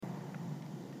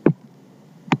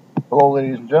Hello,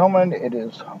 ladies and gentlemen. It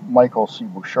is Michael C.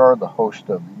 Bouchard, the host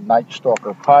of the Night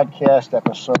Stalker podcast,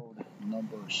 episode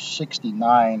number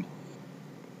 69.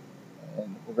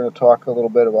 And we're going to talk a little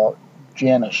bit about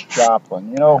Janis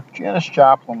Joplin. You know, Janis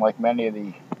Joplin, like many of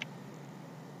the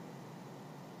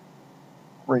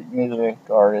great music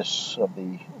artists of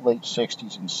the late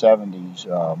 60s and 70s,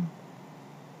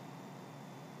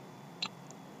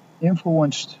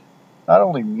 influenced not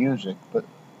only music, but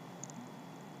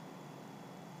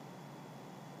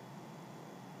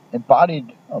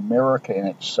embodied America in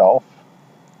itself,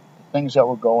 the things that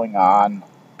were going on,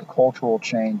 the cultural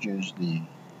changes, the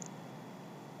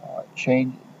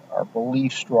change our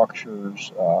belief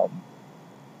structures.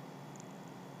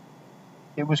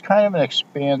 It was kind of an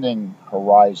expanding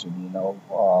horizon, you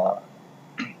know.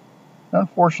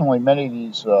 Unfortunately, many of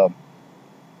these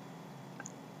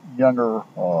younger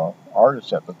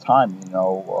artists at the time, you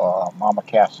know, Mama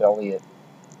Cass Elliot,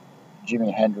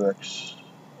 Jimi Hendrix,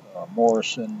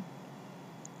 Morrison,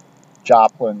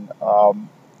 Joplin,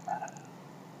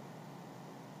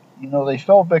 you know, they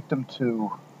fell victim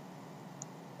to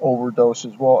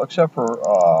overdoses. Well, except for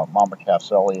Mama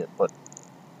Cass Elliot, but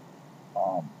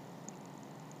um,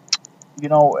 you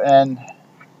know, and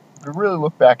if you really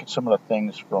look back at some of the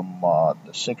things from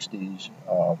the '60s,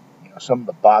 you know, some of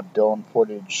the Bob Dylan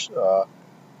footage,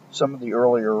 some of the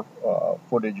earlier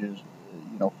footage,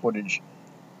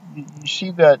 you see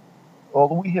that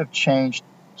although we have changed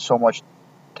so much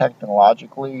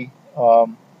technologically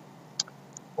over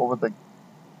the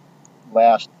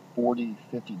last 40,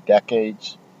 50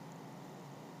 decades,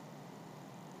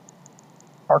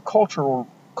 our culture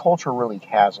really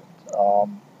hasn't.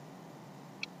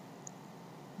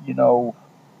 You know,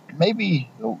 maybe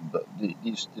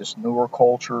these newer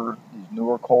cultures,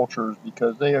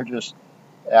 because they are just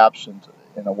absent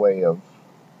in a way of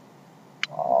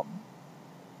um,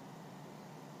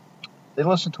 they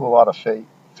listen to a lot of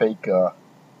fake or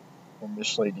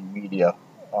misleading media,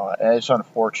 and it's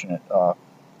unfortunate.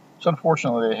 It's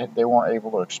unfortunate they weren't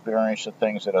able to experience the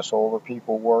things that us older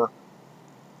people were,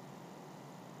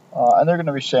 and they're going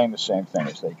to be saying the same thing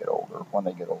as they get older when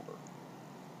they get older.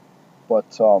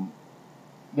 But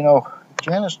you know,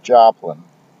 Janis Joplin,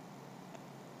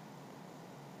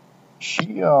 she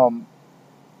you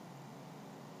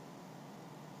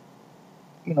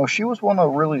know, she was one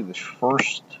of really the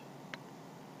first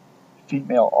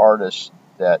female artists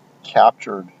that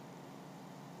captured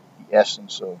the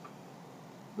essence of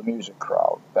the music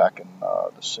crowd back in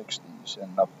the 60s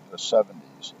and up to the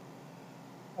 70s.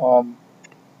 Um,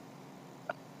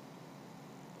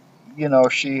 you know,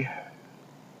 she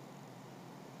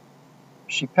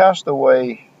passed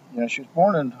away. You know, she was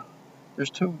born in. There's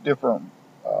two different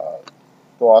uh,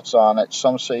 thoughts on it.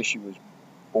 Some say she was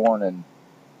born in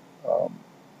um,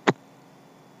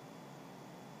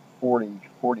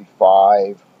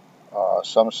 45.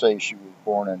 Some say she was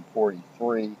born in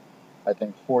 43. I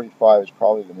think 45 is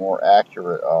probably the more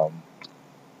accurate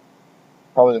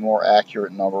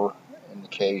number in the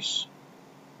case.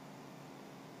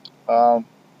 Um,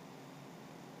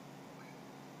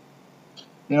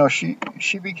 you know, she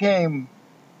became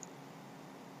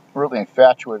really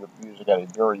infatuated with music at a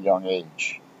very young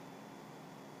age.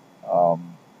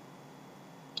 Um,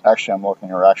 Actually, I'm looking.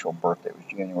 Her actual birthday was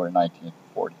January 19th,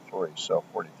 43. So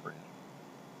 43.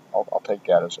 I'll take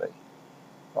that as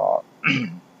a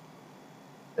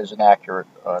as an accurate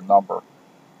number.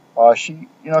 She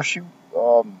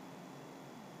um,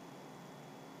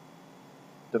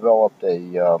 developed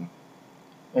a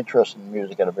interest in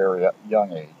music at a very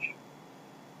young age,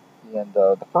 and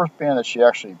the first band that she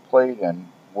actually played in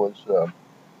was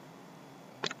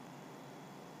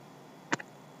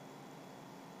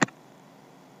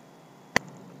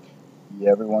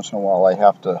yeah. Every once in a while, I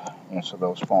have to answer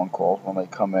those phone calls when they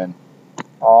come in.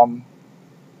 Um,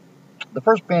 the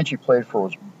first band she played for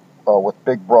was with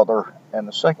Big Brother, and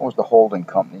the second was the Holding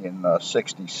Company in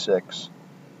 '66.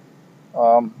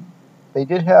 Um, they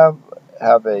did have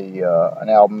a an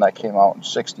album that came out in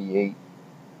 '68,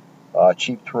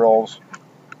 Cheap Thrills.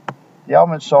 The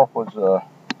album itself was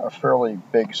a fairly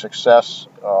big success.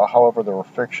 However, there were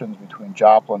frictions between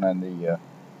Joplin and the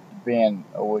band,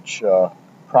 which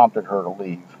prompted her to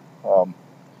leave. Um,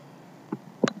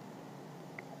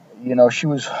 you know, she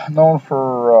was known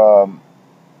for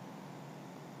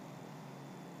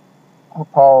her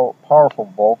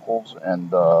powerful vocals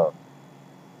and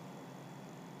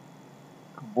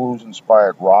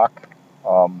blues-inspired rock.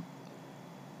 Um,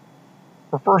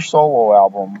 Her first solo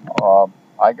album,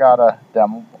 I Got a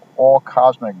Dem All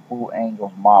Cosmic Blue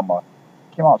Angels Mama,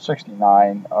 came out in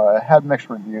 '69. It had mixed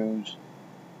reviews.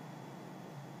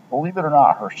 Believe it or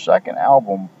not, her second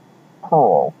album,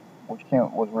 Pearl, which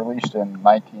was released in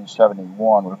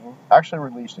 1971, was actually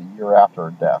released a year after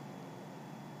her death.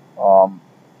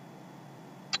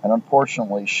 And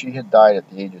unfortunately, she had died at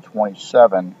the age of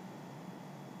 27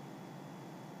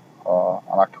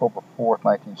 on October 4th,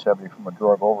 1970, from a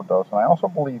drug overdose. And I also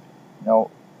believe, you know,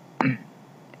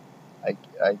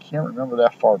 I can't remember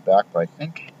that far back, but I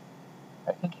think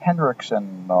Hendrix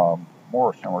and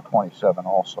Morrison were 27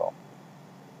 also,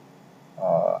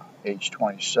 age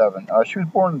 27. She was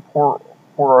born in Port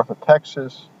Arthur,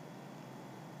 Texas.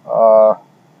 You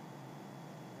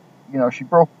know, she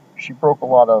broke a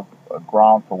lot of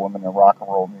ground for women in rock and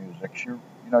roll music. She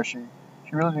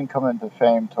really didn't come into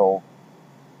fame till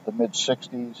the mid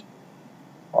 60s.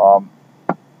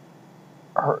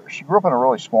 She grew up in a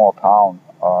really small town.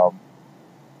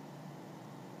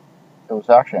 It was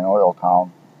actually an oil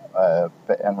town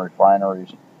and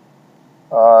refineries.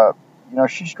 You know,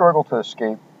 she struggled to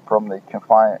escape from the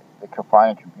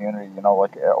confined community. You know,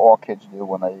 like all kids do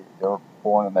when they're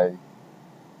born in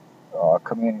a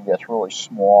community that's really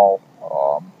small.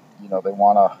 You know, they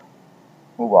want to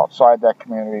move outside that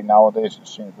community. Nowadays, it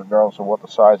seems, regardless of what the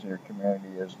size of your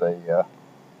community is, you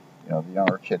know, the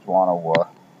younger kids want to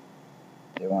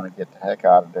get the heck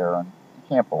out of there, and you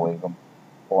can't blame them.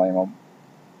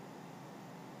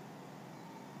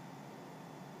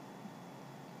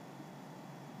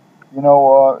 You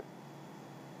know,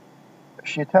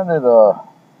 she attended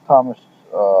Thomas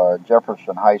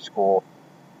Jefferson High School.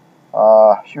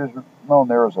 She was known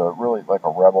there as really like a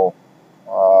rebel.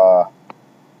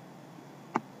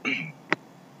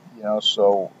 You know,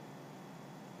 so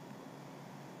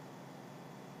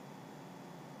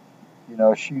you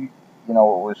know it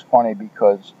was funny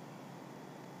because,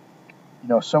 you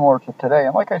know, similar to today,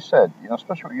 and like I said, you know,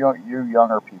 especially you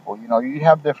younger people, you know, you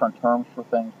have different terms for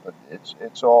things, but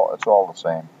it's all the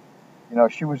same. You know,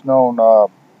 she was known.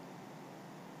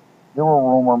 There were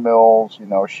rumor mills. You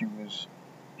know, she was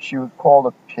called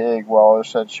a pig. Well, it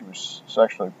said she was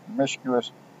sexually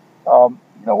promiscuous. You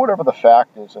know, whatever the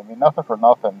fact is, I mean, nothing for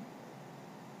nothing.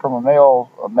 From a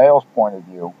male's point of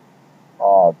view,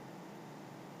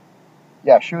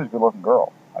 yeah, she was a good-looking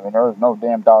girl. I mean, there was no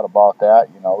damn doubt about that.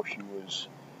 You know,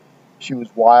 she was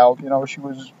wild. You know, she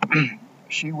was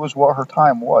she was what her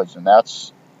time was, and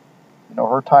that's, you know,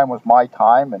 her time was my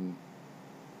time, and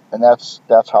that's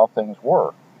how things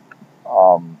were.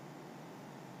 Um,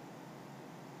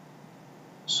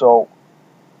 so,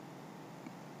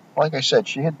 like I said,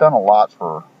 she had done a lot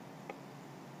for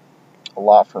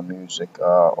music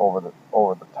over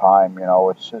the time. You know,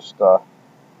 it's just you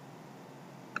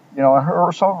know,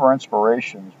 and some of her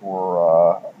inspirations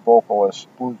were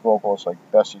blues vocalists like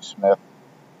Bessie Smith,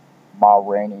 Ma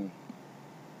Rainey,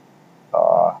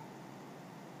 uh,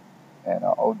 and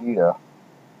Odetta,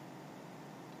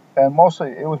 and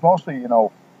it was mostly, you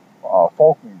know,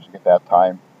 folk music at that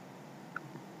time.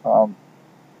 Um,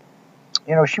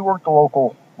 you know, she worked the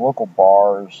local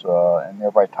bars in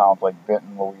nearby towns like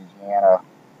Benton, Louisiana.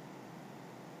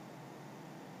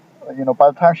 You know, by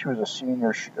the time she was a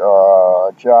senior,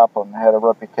 Joplin had a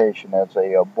reputation as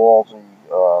a ballsy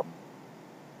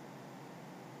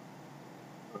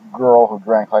girl who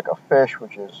drank like a fish,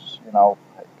 which is,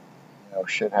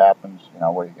 shit happens. You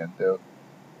know, what are you gonna do?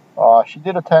 She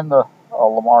did attend the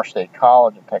Lamar State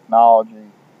College of Technology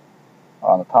in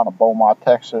the town of Beaumont,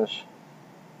 Texas.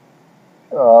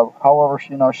 However,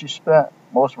 she spent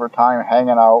most of her time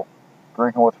hanging out,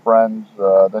 drinking with friends.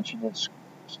 Then she did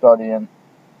studying.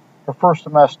 Her first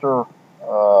semester,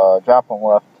 Joplin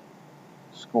left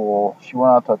school. She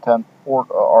went out to attend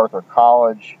Port Arthur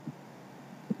College.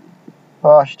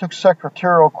 She took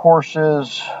secretarial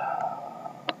courses,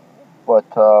 but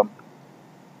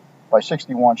by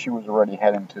 61, she was already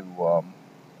heading to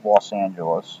Los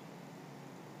Angeles.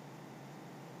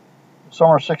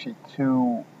 Summer of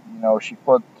 62, she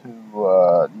fled to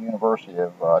the University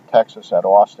of Texas at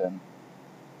Austin,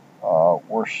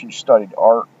 where she studied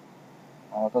art.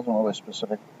 It doesn't really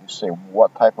specifically say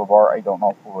what type of art. I don't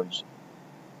know if it was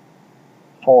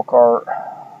folk art,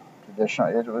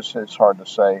 traditional. It's hard to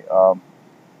say.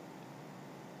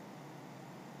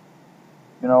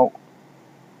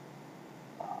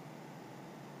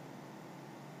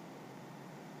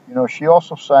 She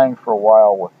also sang for a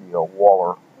while with the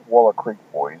Waller Creek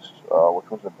Boys,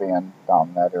 which was a band down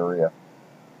in that area.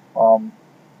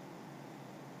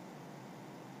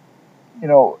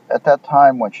 At that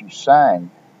time when she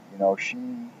sang, she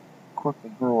quickly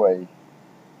grew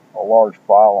a large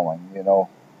following. There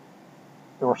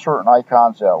were certain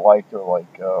icons that liked her,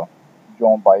 like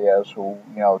Joan Baez, who,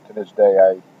 to this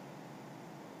day,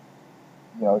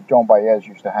 Joan Baez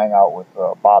used to hang out with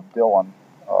Bob Dylan.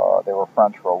 They were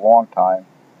friends for a long time.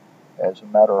 As a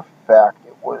matter of fact,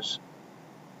 it was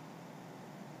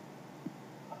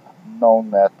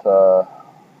known that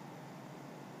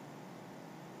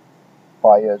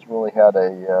Baez really had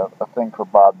a thing for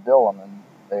Bob Dylan, and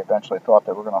they eventually thought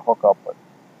they were going to hook up, but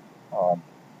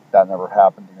that never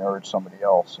happened. He married somebody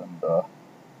else, and I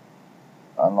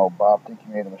don't know, Bob, I think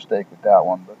he made a mistake with that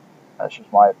one, but that's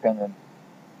just my opinion.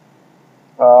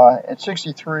 In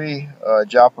 '63,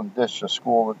 Joplin ditched the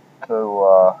school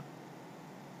to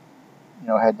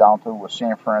head down to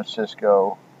San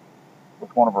Francisco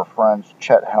with one of her friends,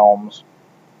 Chet Helms.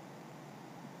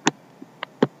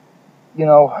 You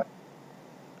know,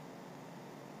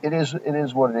 it is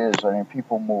what it is. I mean,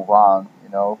 people move on.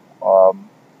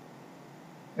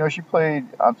 She played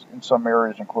in some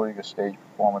areas, including a stage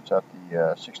performance at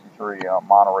the '63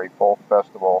 Monterey Folk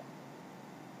Festival.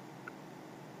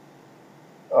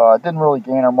 Didn't really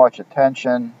gain her much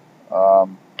attention.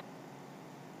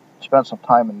 Spent some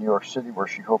time in New York City, where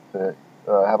she hoped to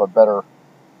have a better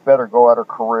go at her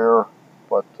career,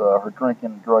 but her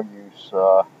drinking and drug use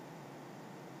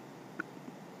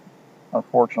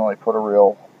unfortunately put a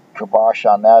real kibosh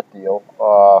on that deal.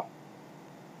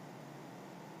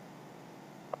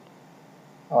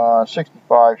 In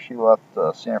 '65, she left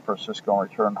San Francisco and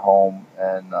returned home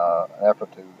in an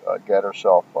effort to get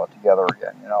herself together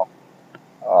again.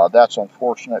 That's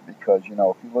unfortunate because, if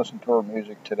you listen to her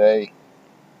music today,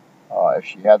 if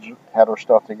she had her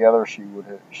stuff together, she would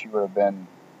have been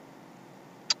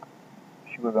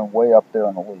way up there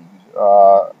in the leagues.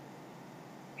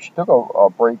 She took a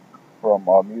break from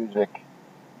music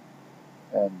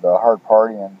and hard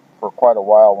partying for quite a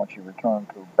while when she returned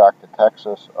back to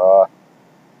Texas.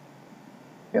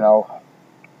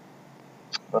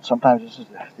 But sometimes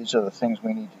these are the things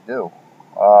we need to do.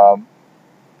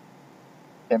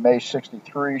 In May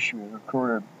 '63, she was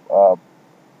recruited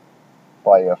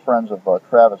by friends of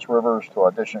Travis Rivers to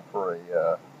audition for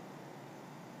a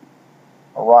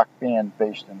rock band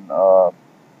based in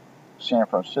San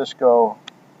Francisco.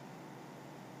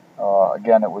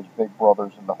 Again, it was Big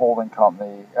Brothers and the holding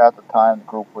company. At the time, the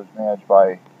group was managed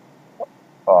by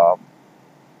a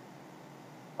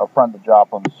friend of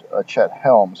Joplin's, Chet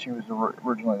Helms. He was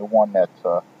originally the one that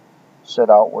set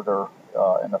out with her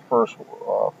in the first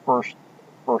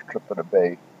trip to the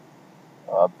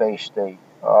Bay State.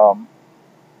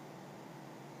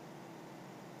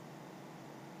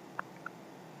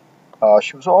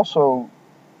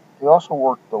 He also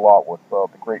worked a lot with the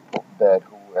Grateful Dead,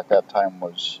 who at that time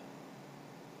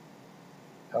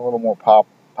had a little more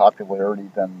popularity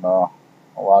than a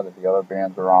lot of the other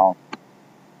bands around.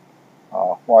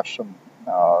 Watched some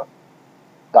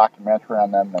documentary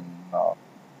on them and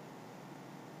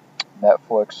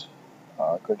Netflix.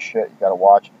 Good shit. You gotta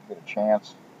watch it if you get a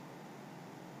chance.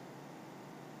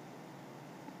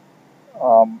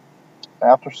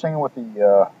 After singing with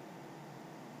the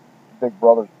Big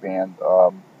Brothers band,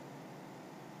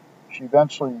 she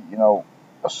eventually,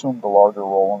 assumed a larger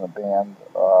role in the band,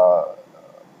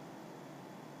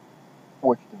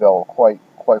 which developed quite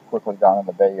quickly down in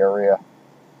the Bay Area.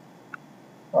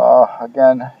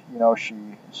 Again,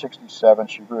 in '67,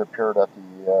 she reappeared at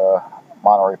the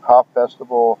Monterey Pop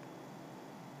Festival,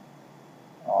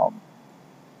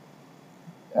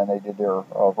 and they did their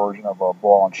version of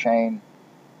Ball and Chain.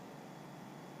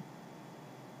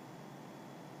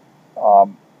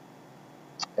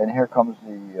 And here comes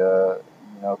the,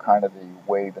 kind of the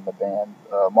wave in the band.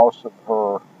 Most of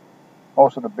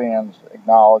the band's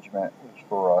acknowledgement was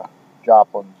for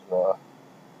Joplin's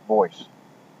voice.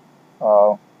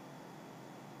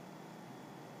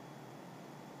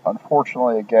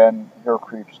 Unfortunately, again, here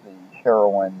creeps the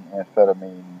heroin,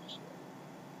 amphetamines.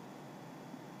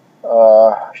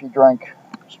 She drank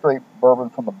straight bourbon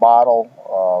from the bottle,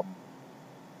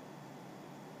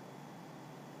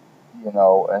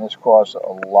 and this caused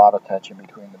a lot of tension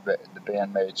between the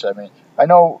bandmates. I mean, I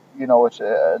know, it's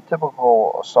a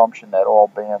typical assumption that all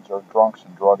bands are drunks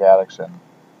and drug addicts and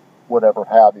whatever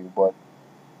have you, but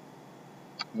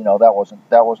that wasn't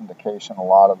the case in a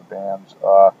lot of the bands.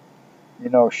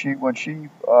 When she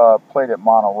played at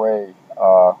Monterey,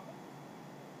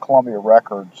 Columbia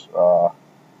Records, the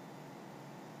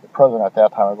president at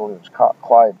that time, I believe it was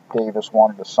Clyde Davis,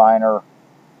 wanted to sign her.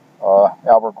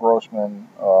 Albert Grossman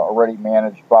already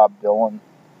managed Bob Dylan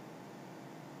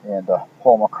and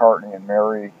Paul McCartney and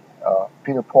Mary,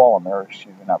 Peter, Paul and Mary,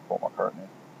 excuse me, not Paul McCartney.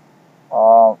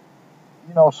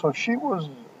 So she was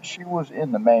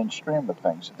in the mainstream of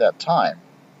things at that time.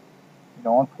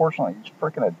 Unfortunately, these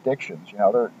freaking addictions,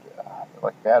 they're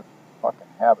like bad fucking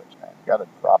habits, man. You gotta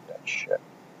drop that shit.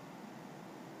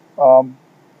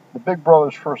 The Big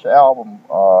Brothers' first album,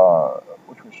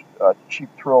 which was which Cheap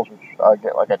Thrills, which I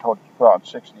get, like I told you, put out in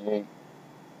 '68,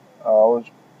 was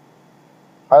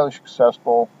highly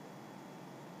successful.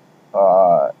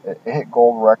 It hit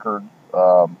gold record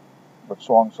with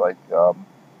songs like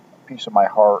 "Piece of My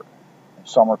Heart" and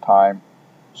 "Summertime."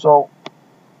 So,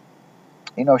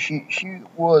 she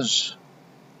was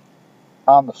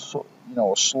on the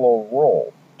a slow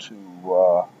roll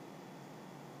to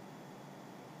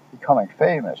becoming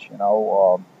famous.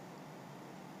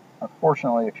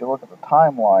 Unfortunately, if you look at the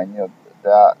timeline,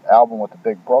 that album with the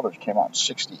Big Brothers came out in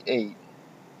 '68,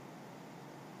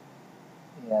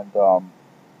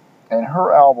 and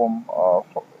her album,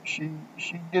 she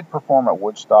did perform at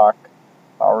Woodstock.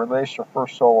 Released her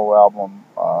first solo album,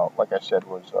 like I said,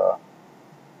 was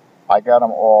I Got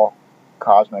 'Em All,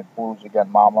 Cosmic Blues Again,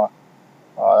 Mama.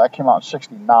 That came out in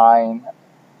 '69.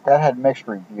 That had mixed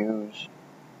reviews.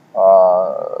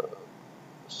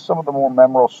 Some of the more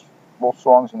memorable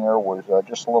songs in there was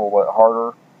Just a Little Bit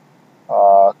Harder,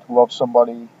 To Love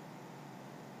Somebody,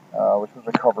 which was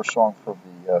a cover song for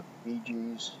the Bee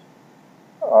Gees.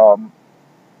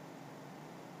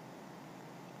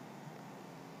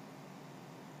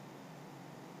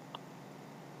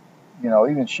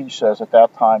 Even she says at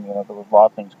that time, there was a lot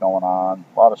of things going on,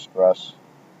 a lot of stress,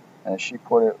 and as she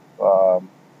put it, it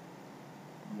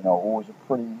was a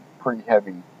pretty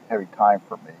heavy time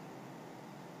for me.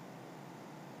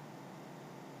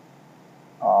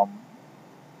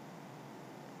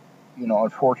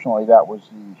 Unfortunately,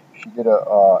 she did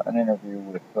an interview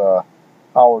with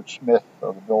Howard Smith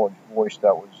of the Village Voice.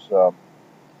 That was,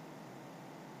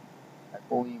 I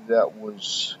believe, that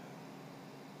was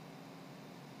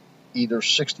either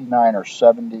 '69 or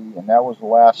 '70, and that was the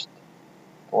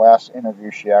last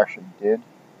interview she actually did.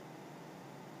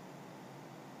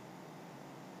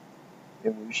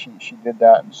 She did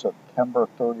that in September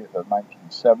 30th of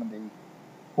 1970,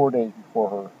 4 days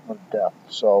before her death.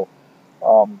 So,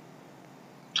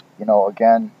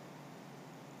 again,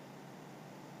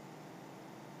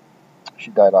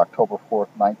 she died October 4th,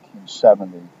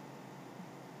 1970.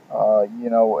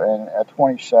 And at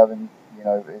 27,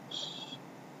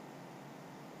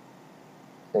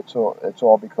 it's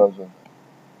all because of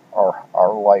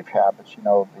our life habits.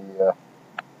 The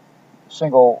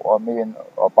single "Me and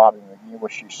Bobby McGee,"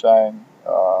 which she sang,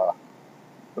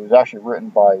 it was actually written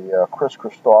by Chris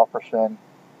Christopherson,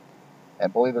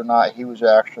 and believe it or not, he was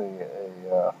actually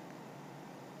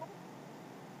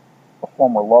a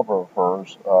former lover of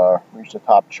hers. Reached the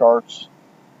top charts.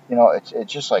 It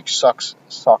just like sucks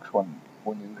when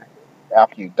you,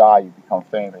 after you die, you become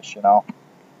famous.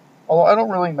 Although I don't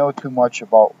really know too much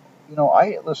about.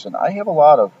 I have a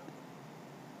lot of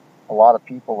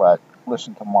people that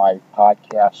listen to my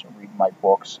podcasts and read my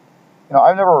books.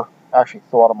 I've never actually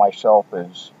thought of myself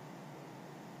as,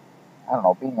 I don't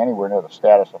know, being anywhere near the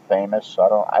status of famous.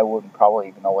 So I wouldn't probably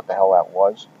even know what the hell that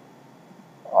was.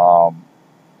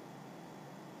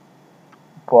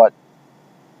 But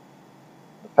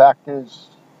the fact is,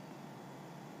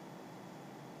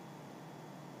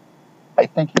 I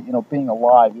think, being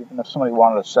alive, even if somebody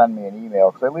wanted to send me an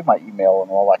email, because I leave my email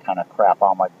and all that kind of crap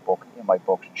on in my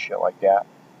books and shit like that.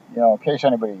 In case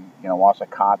anybody, wants to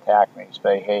contact me,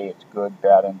 say, hey, it's good,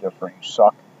 bad, indifferent, you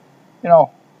suck.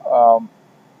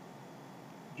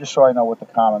 Just so I know what the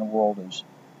common world is,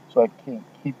 so I can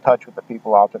keep touch with the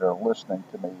people out there that are listening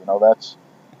to me.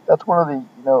 That's one of the,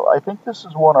 I think this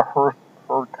is one of her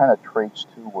kind of traits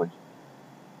too, was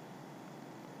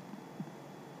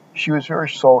she was very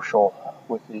social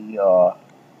with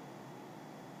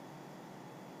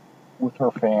with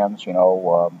her fans.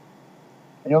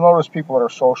 And you'll notice people that are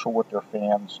social with their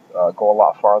fans go a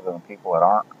lot farther than people that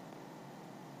aren't.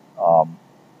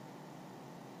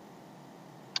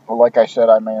 Well, like I said,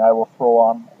 I will throw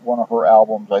on one of her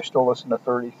albums. I still listen to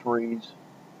 33s,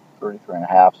 33 and a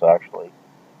halves actually.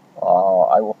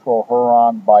 I will throw her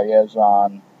on, Baez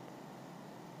on,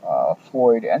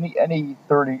 Floyd, any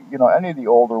 30, any of the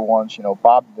older ones,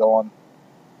 Bob Dylan.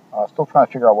 Still trying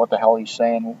to figure out what the hell he's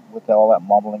saying with all that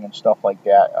mumbling and stuff like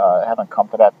that. I haven't come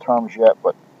to that terms yet,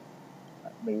 but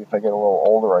maybe if I get a little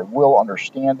older, I will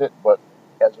understand it. But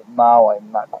as of now,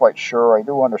 I'm not quite sure. I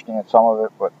do understand some of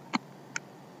it, but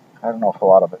I don't know if a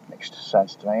lot of it makes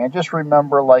sense to me. And just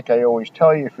remember, like I always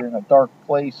tell you, if you're in a dark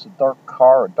place, a dark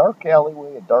car, a dark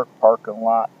alleyway, a dark parking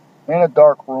lot, in a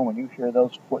dark room, and you hear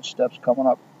those footsteps coming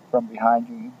up from behind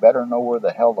you, you better know where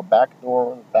the hell the back door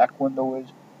or the back window is.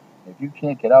 If you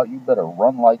can't get out, you better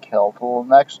run like hell. Till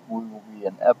next, we will be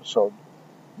in episode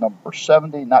number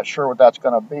 70. Not sure what that's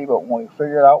going to be, but when we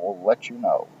figure it out, we'll let you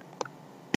know.